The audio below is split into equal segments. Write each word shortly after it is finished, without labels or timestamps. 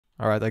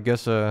Alright, I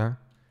guess the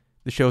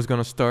show's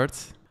gonna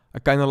start. I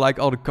kinda like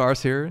all the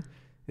cars here.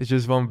 It's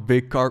just one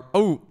big car.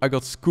 Oh, I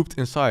got scooped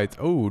inside.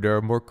 Oh, there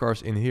are more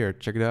cars in here.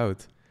 Check it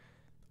out.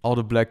 All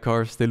the black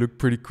cars, they look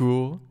pretty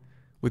cool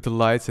with the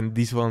lights, and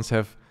these ones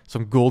have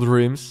some gold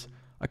rims.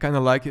 I kinda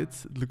like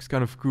it. It looks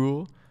kind of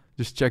cool.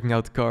 Just checking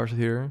out the cars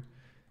here.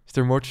 Is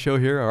there more to show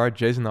here? Alright,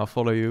 Jason, I'll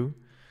follow you.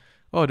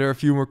 Oh, there are a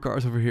few more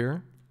cars over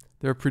here.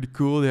 They're pretty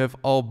cool. They have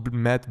all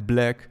matte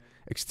black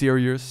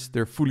exteriors.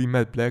 They're fully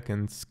matte black,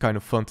 and it's kind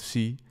of fun to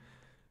see.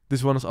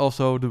 This one is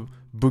also the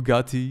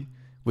Bugatti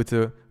with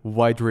the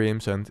white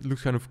rims, and it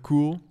looks kind of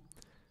cool.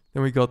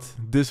 Then we got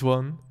this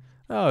one.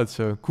 Oh, it's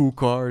a cool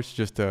car. It's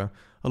just a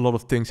lot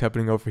of things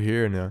happening over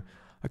here, and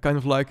I kind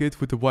of like it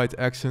with the white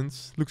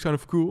accents. Looks kind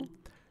of cool.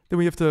 Then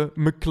we have the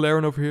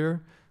McLaren over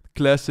here.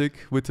 Classic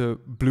with the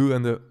blue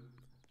and the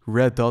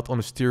red dot on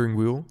the steering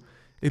wheel.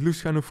 It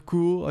looks kind of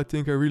cool. I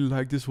think I really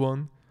like this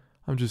one.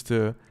 I'm just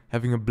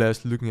having a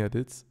blast looking at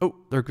it. Oh,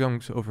 there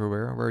comes over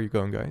where? Where are you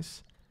going,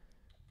 guys?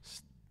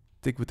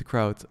 Stick with the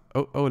crowd.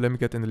 Oh, let me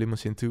get in the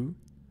limousine too.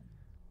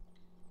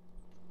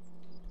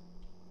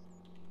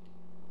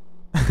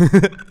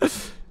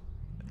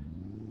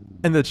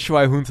 And that's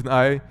Schweihund and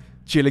I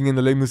chilling in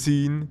the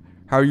limousine.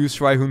 How are you,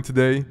 Schweihund,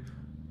 today?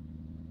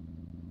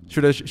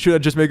 Should I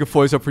just make a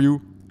voice up for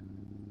you?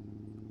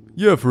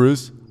 Yeah,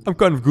 Frizz. I'm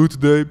kind of good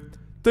today.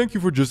 Thank you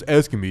for just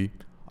asking me.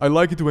 I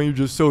like it when you're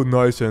just so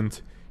nice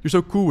and you're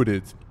so cool with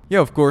it. Yeah,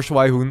 of course,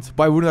 Schweihund.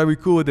 Why wouldn't I be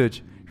cool with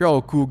it? You're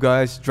all cool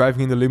guys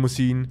driving in the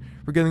limousine.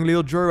 We're getting a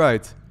little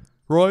joyride.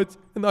 Right?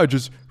 And I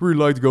just really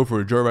like to go for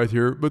a joyride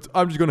here, but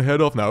I'm just gonna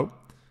head off now.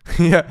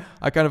 Yeah,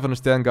 I kind of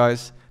understand,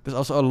 guys. There's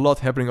also a lot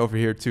happening over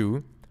here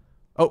too.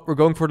 Oh, we're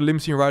going for the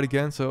limousine ride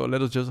again, so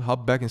let us just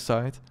hop back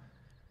inside.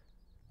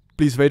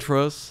 Please wait for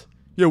us.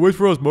 Yeah, wait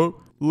for us,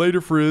 Mo.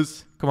 Later,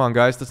 Frizz. Come on,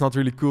 guys, that's not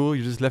really cool.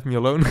 You just left me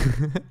alone.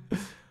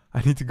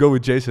 I need to go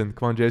with Jason.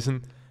 Come on,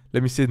 Jason.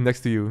 Let me sit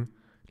next to you.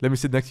 Let me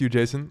sit next to you,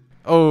 Jason.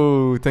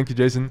 Oh, thank you,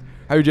 Jason.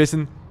 How are you,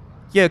 Jason?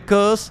 Yeah,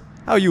 cuz.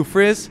 How are you,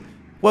 Frizz?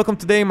 Welcome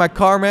today in my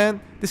car, man.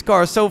 This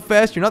car is so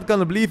fast, you're not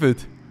gonna believe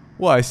it.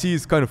 Well, I see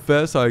it's kind of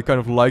fast. I kind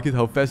of like it,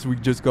 how fast we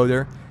just go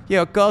there.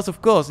 Yeah, cuz,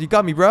 of course. You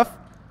got me, bruv.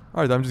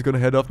 Alright, I'm just gonna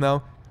head off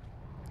now.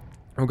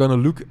 I'm gonna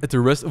look at the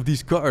rest of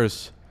these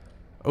cars.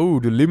 Oh,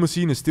 the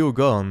limousine is still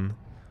gone.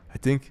 I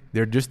think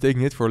they're just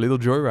taking it for a little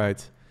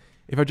joyride.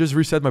 If I just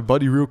reset my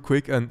body real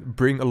quick and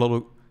bring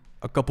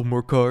a couple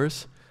more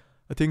cars,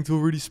 I think it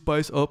will really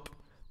spice up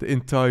the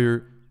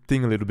entire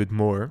thing a little bit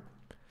more.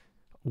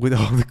 With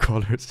all the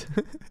colors.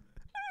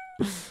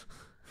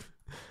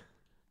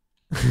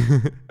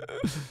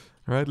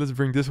 Alright, let's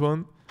bring this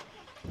one.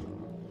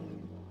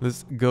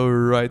 Let's go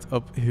right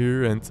up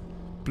here and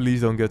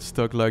please don't get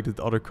stuck like that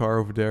other car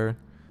over there.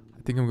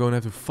 I think I'm gonna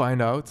have to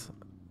find out.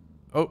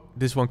 Oh,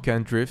 this one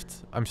can't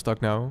drift. I'm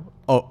stuck now.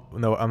 Oh,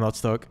 no, I'm not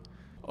stuck.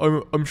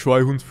 I'm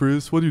Schweihund,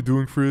 Frizz. What are you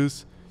doing,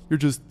 Frizz? You're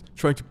just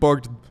trying to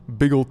park the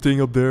big old thing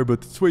up there,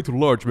 but it's way too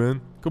large,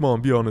 man. Come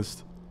on, be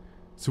honest.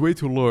 It's way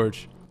too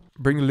large.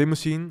 Bring the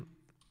limousine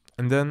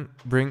and then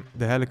bring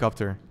the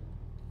helicopter.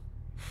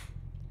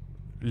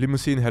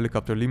 Limousine,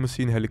 helicopter,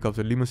 limousine,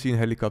 helicopter, limousine,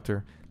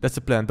 helicopter. That's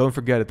the plan. Don't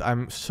forget it.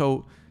 I'm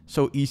so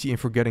easy in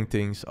forgetting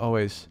things.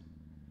 Always.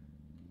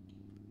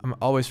 I'm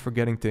always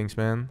forgetting things,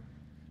 man.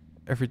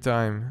 Every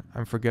time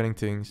I'm forgetting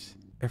things.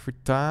 Every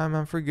time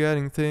I'm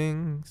forgetting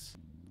things.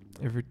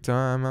 Every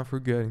time I'm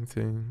forgetting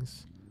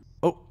things.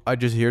 Oh, I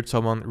just heard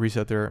someone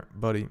reset their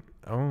body.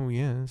 Oh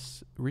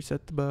yes,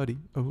 reset the body.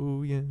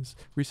 Oh yes,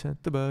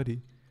 reset the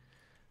body.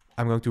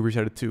 I'm going to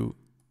reset it too.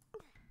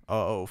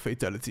 Oh,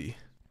 fatality.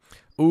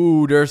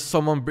 Ooh, there's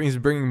someone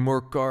bringing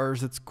more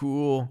cars. That's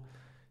cool.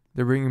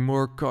 They're bringing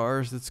more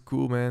cars. That's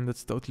cool, man.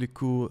 That's totally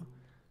cool.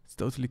 It's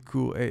totally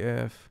cool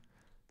AF.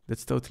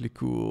 That's totally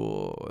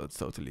cool. That's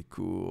totally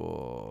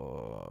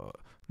cool.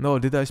 No,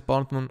 did I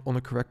spawn on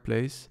the correct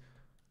place?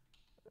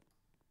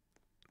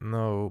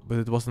 No, but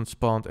it wasn't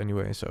spawned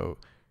anyway, so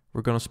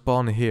we're gonna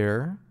spawn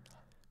here.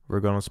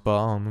 We're gonna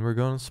spawn. We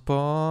gonna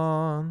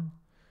spawn.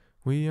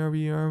 We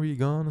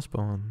gonna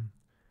spawn.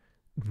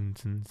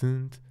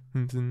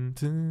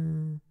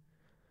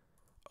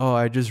 Oh,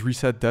 I just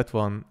reset that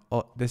one.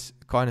 Oh, that's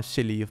kind of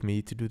silly of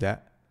me to do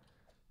that.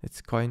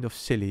 It's kind of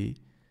silly.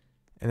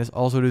 And there's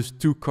also those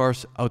two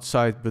cars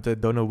outside, but I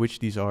don't know which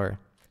these are.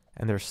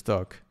 And they're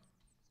stuck.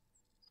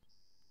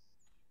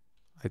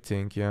 I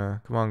think, yeah.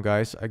 Come on,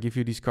 guys. I give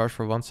you these cars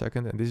for 1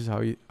 second, and this is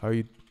how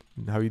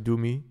you do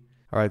me.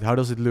 All right, how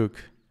does it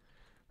look?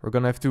 We're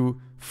gonna have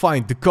to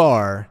find the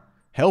car.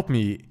 Help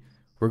me.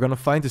 We're gonna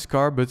find this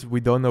car, but we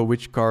don't know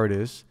which car it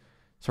is.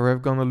 So we're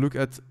gonna look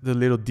at the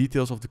little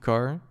details of the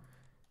car.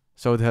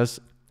 So it has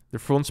the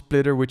front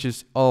splitter, which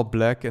is all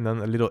black, and then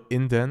a little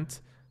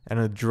indent and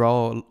a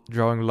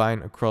drawing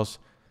line across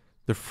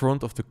the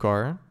front of the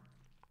car.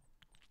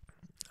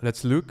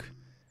 Let's look.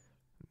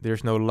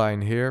 There's no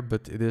line here,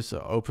 but it is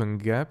an open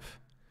gap.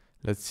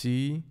 Let's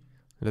see.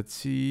 Let's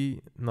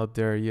see. Not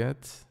there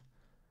yet.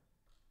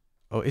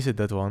 Oh, is it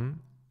that one?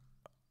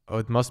 Oh,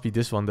 it must be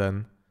this one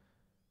then.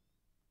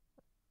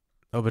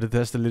 Oh, but it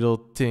has the little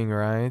thing,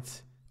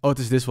 right? Oh, it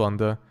is this one,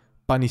 the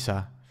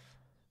Panisa.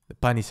 The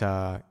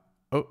Panisa.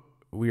 Oh,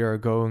 we are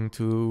going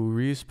to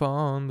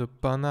respawn the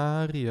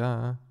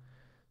Panaria.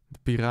 The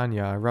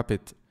Piranha,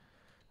 rapid.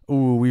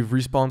 Oh, we've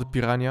respawned the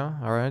Piranha.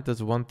 Alright,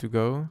 that's one to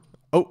go.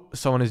 Oh,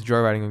 someone is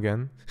joyriding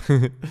again.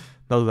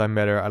 Not that I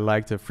matter, I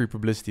like the free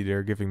publicity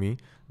they're giving me.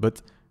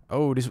 But,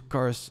 oh, this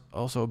car is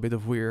also a bit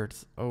of weird.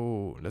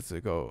 Oh, let's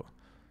go.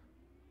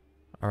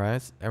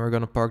 Alright, and we're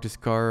gonna park this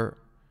car.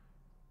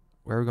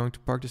 Where are we going to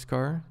park this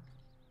car?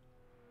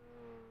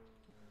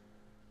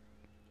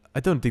 I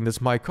don't think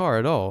that's my car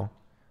at all.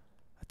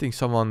 I think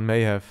someone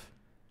may have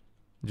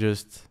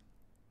just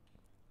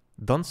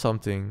done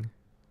something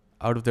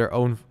out of their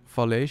own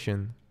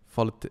volition.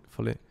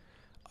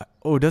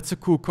 Oh, that's a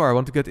cool car. I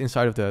want to get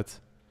inside of that.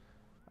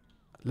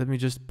 Let me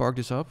just park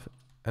this up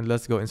and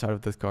let's go inside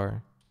of that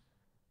car.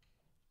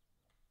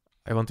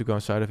 I want to go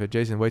inside of it.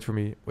 Jason, wait for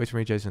me. Wait for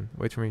me, Jason.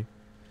 Wait for me.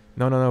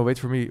 No, no, no. Wait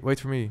for me. Wait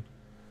for me.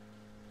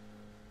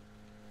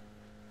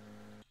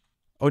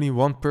 Only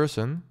one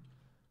person?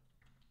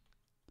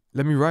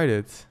 Let me ride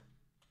it.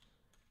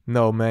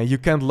 No, man. You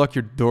can't lock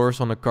your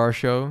doors on a car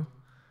show.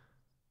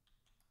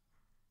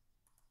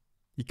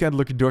 You can't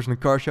lock your doors on a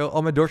car show.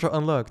 All my doors are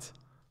unlocked.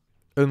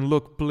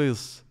 Unlock,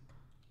 please.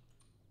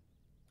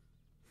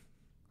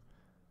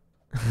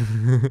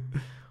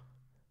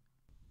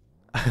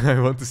 I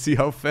want to see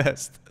how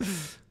fast.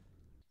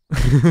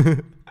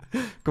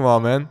 Come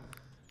on, man.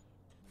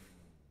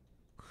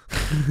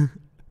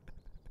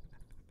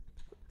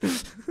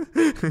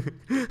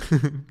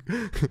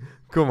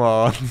 Come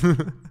on.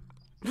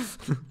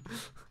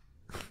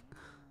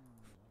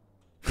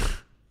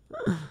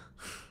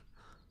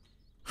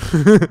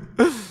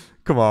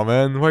 Come on,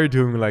 man. Why are you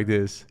doing me like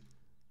this?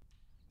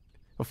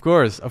 Of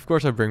course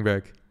I bring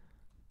back.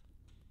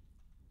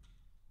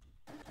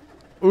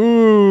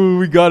 Ooh,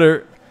 we got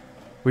her.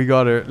 We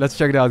got her. Let's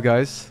check it out,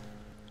 guys.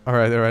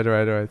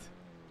 Alright.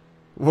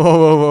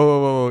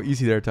 Whoa.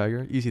 Easy there,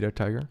 Tiger. Easy there,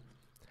 Tiger.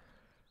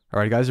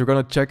 Alright, guys, we're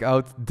gonna check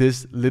out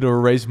this little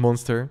race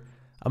monster.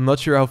 I'm not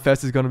sure how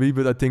fast it's gonna be,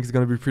 but I think it's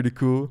gonna be pretty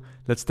cool.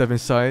 Let's step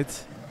inside.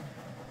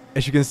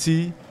 As you can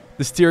see,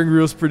 the steering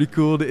wheel is pretty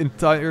cool. The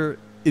entire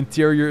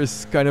interior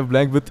is kind of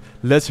blank, but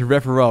let's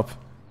rev her up.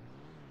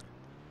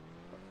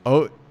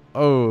 Oh,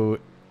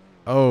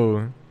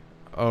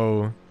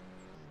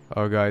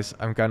 guys,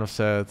 I'm kind of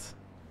sad.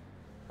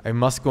 I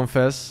must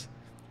confess,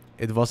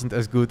 it wasn't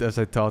as good as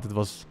I thought it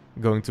was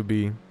going to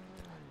be.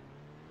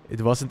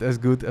 It wasn't as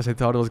good as I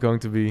thought it was going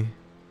to be.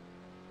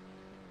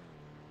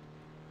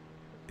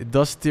 It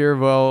does steer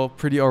well,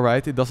 pretty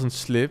alright. It doesn't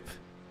slip.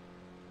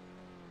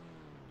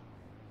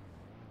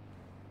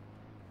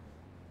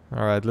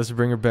 Alright, let's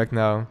bring her back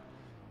now.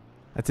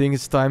 I think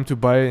it's time to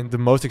buy the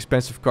most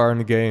expensive car in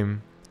the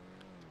game.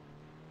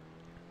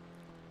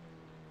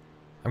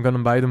 I'm gonna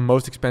buy the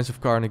most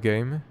expensive car in the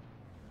game.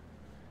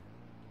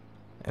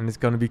 And it's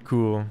gonna be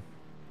cool.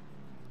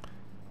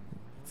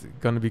 It's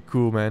gonna be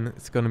cool, man.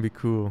 It's gonna be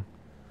cool.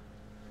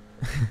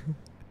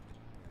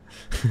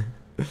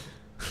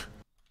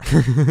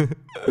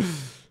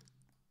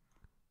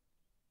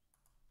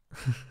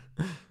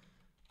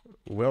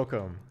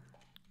 Welcome.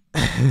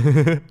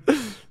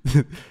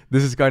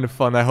 This is kind of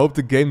fun. I hope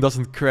the game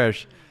doesn't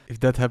crash. If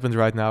that happens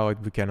right now,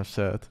 I'd be kind of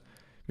sad.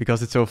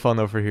 Because it's so fun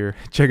over here.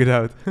 Check it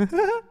out.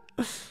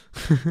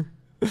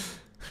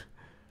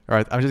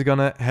 Alright, I'm just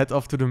gonna head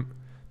off to the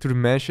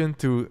mansion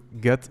to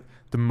get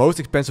the most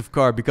expensive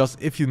car. Because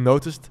if you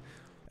noticed,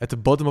 at the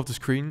bottom of the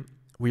screen,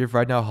 we have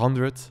right now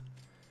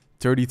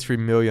 133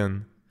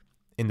 million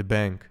in the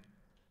bank.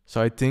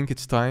 So I think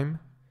it's time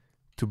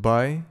to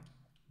buy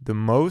the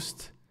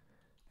most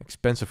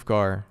expensive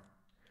car.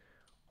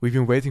 We've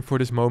been waiting for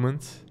this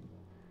moment.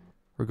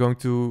 We're going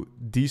to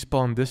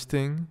despawn this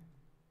thing.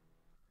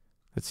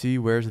 Let's see,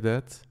 where's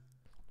that?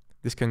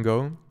 This can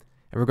go.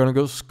 And we're gonna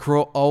go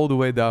scroll all the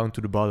way down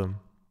to the bottom.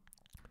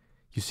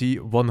 You see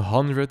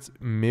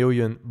 100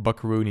 million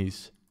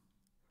buckaroonies.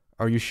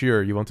 Are you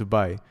sure you want to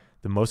buy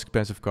the most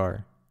expensive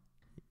car?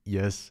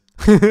 Yes.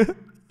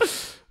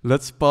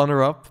 Let's spawn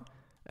her up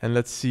and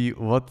let's see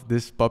what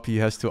this puppy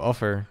has to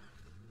offer.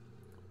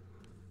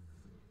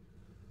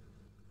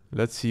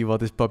 Let's see what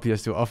this puppy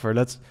has to offer.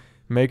 Let's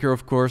make her,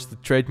 of course, the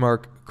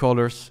trademark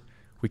colors.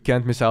 We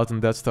can't miss out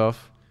on that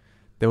stuff.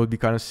 That would be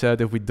kind of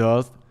sad if we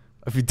did.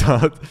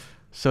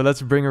 So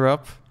let's bring her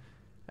up.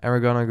 And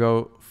we're gonna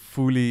go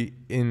fully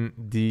in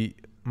the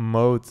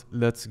mode.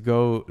 Let's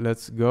go.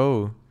 Let's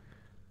go.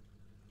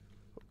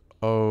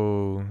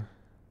 Oh.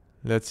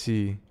 Let's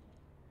see.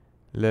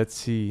 Let's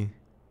see.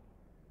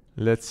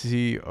 Let's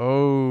see.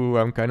 Oh,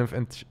 I'm kind of...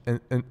 I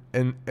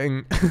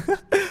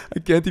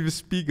can't even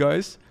speak,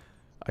 guys.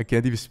 I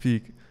can't even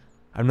speak.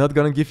 I'm not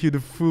gonna give you the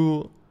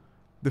full...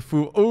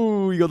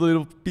 Oh, you got a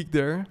little peek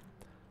there.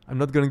 I'm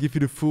not gonna give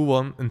you the full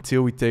one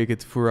until we take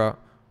it for a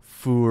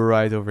full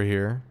ride over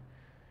here.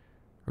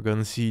 We're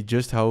gonna see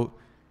just how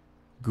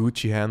good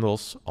she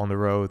handles on the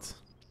road.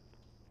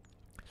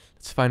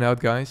 Let's find out,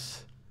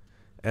 guys.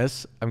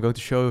 As I'm going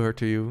to show her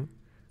to you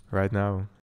right now.